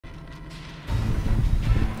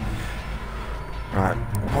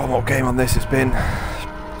what game on this it's been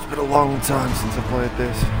a long time since I played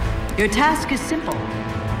this. Your task is simple.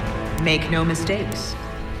 Make no mistakes.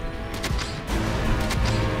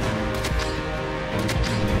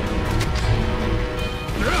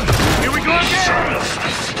 Here we go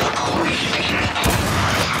again!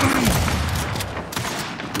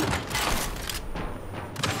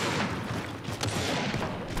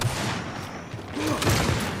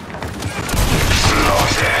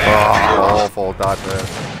 Oh, awful, died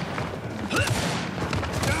there.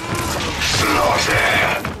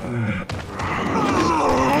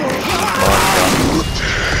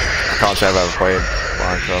 I can't say I've ever played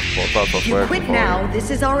Minecraft, but that's what's You working quit for now, me. this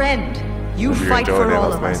is our end. You If you're fight enjoying for it, all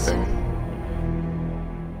that's of the main us. thing.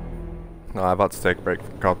 No, I've had to take a break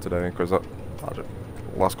from COD today because the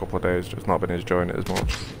last couple of days just not been enjoying it as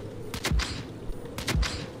much.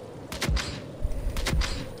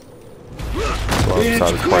 So I've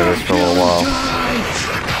decided to play this for a little while.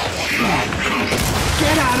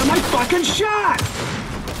 Get out of my fucking shot!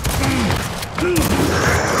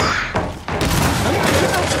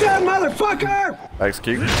 Touchdown, motherfucker!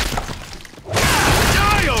 Execute.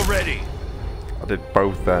 Die already! I did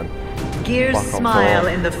both then. Gears Back on smile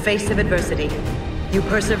forward. in the face of adversity. You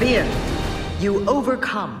persevere. You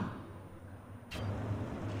overcome.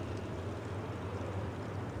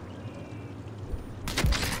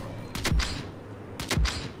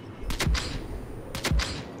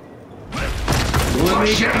 Let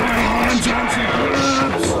me get my hands on some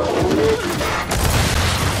gloves!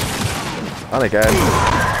 And again.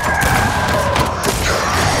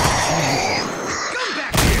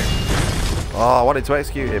 Oh, I wanted to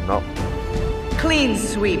execute him, not. Clean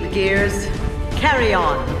sweep, Gears. Carry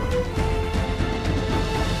on.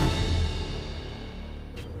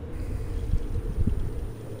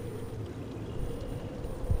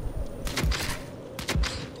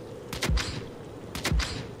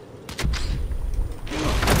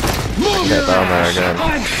 Get down there again.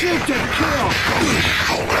 I'm shoot to kill!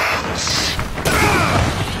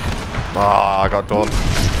 Ah, I got done.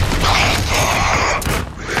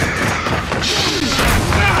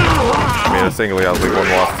 I mean, I single-handedly won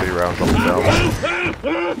the last 2 rounds on himself.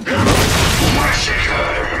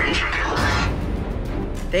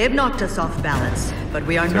 They have knocked us off balance, but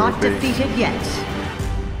we are not Timothy. defeated yet.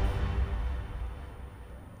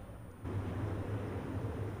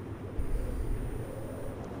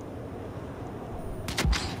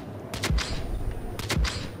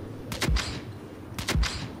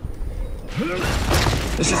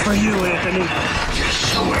 This is for you,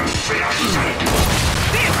 Anthony.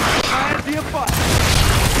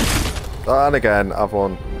 And again, I've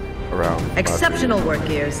won a round. Exceptional work,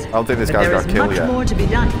 Gears. I don't think this But guy's there got a is kill much yet. more to be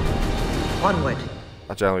done. Onward.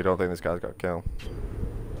 I generally don't think this guy's got a kill.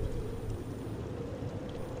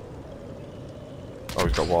 Oh,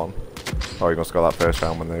 he's got 1. Oh, he must have got that first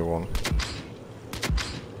round when they won.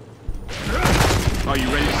 Are you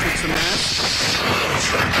ready to kick some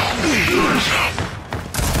ass?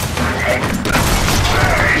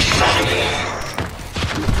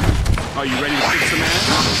 Are you ready to kick some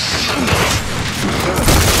ass?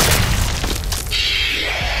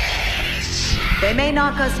 They may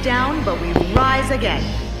knock us down, but we rise again.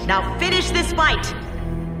 Now finish this fight!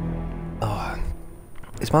 Oh,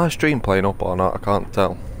 is my stream playing up or not? I can't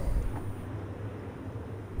tell.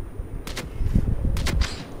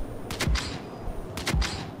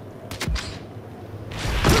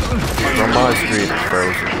 On my screen it's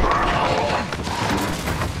frozen.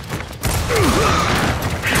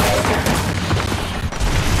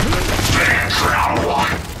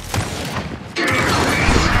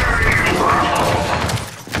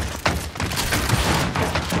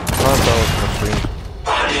 Can't tell if my stream's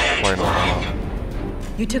playing up or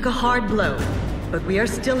not. You took a hard blow, but we are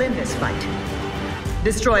still in this fight.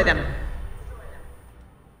 Destroy them.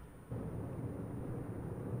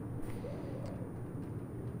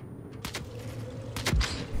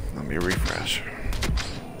 Let me refresh.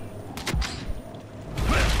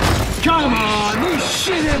 Come on, these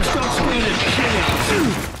shitheads don't stand a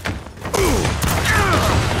chance.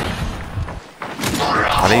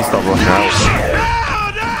 I need to stop rushing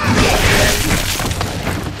out.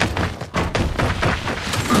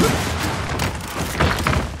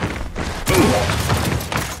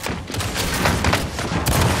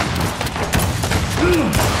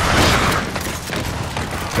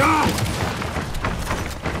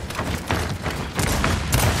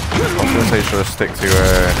 I was going to say should I stick to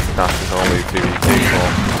Dash is only 2v2,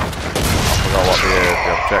 but I forgot what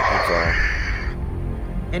the objectives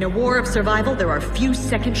are. In a war of survival, there are few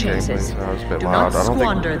second chances. that was a bit Do loud. not I don't think-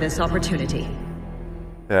 squander this opportunity.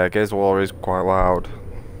 Yeah, Gears of War is quite loud.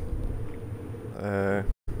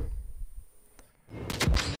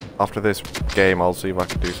 after this game, I'll see if I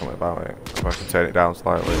can do something about it. If I can turn it down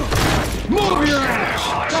slightly. Move your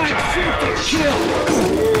ass! That's shoot to kill!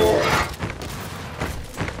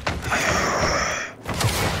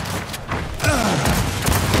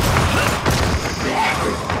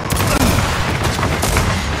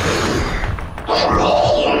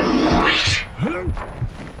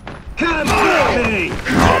 Come at me!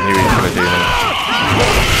 Oh, I knew he was gonna do that.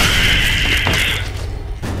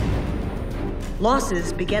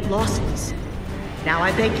 Losses beget losses. Now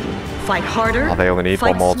I beg you, fight harder. Oh, they only need fight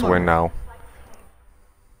one more to smarter. win now.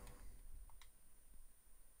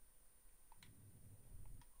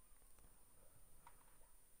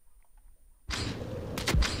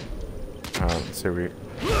 Alright, let's see if we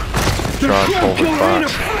try and pull this back.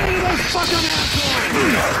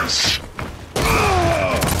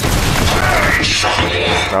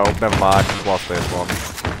 No, never mind, just lost this one.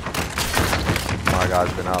 My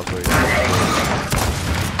guy's been absolutely...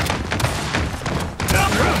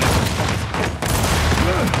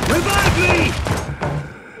 Revive me!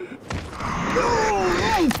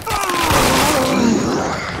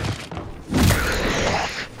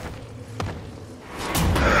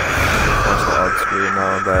 What's the odd screen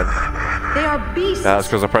now and then? They are beasts. Yeah, that's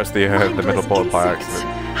because I pressed the middle mindless button by insects.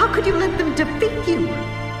 accident. How could you let them defeat you?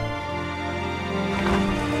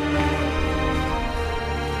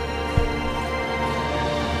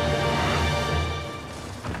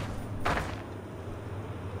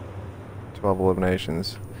 Twelve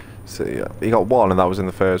eliminations. So yeah, he got one, and that was in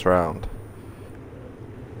the first round.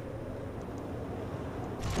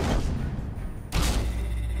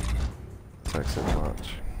 Exit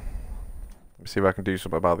match. Let me see if I can do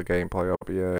something about the gameplay. I'll be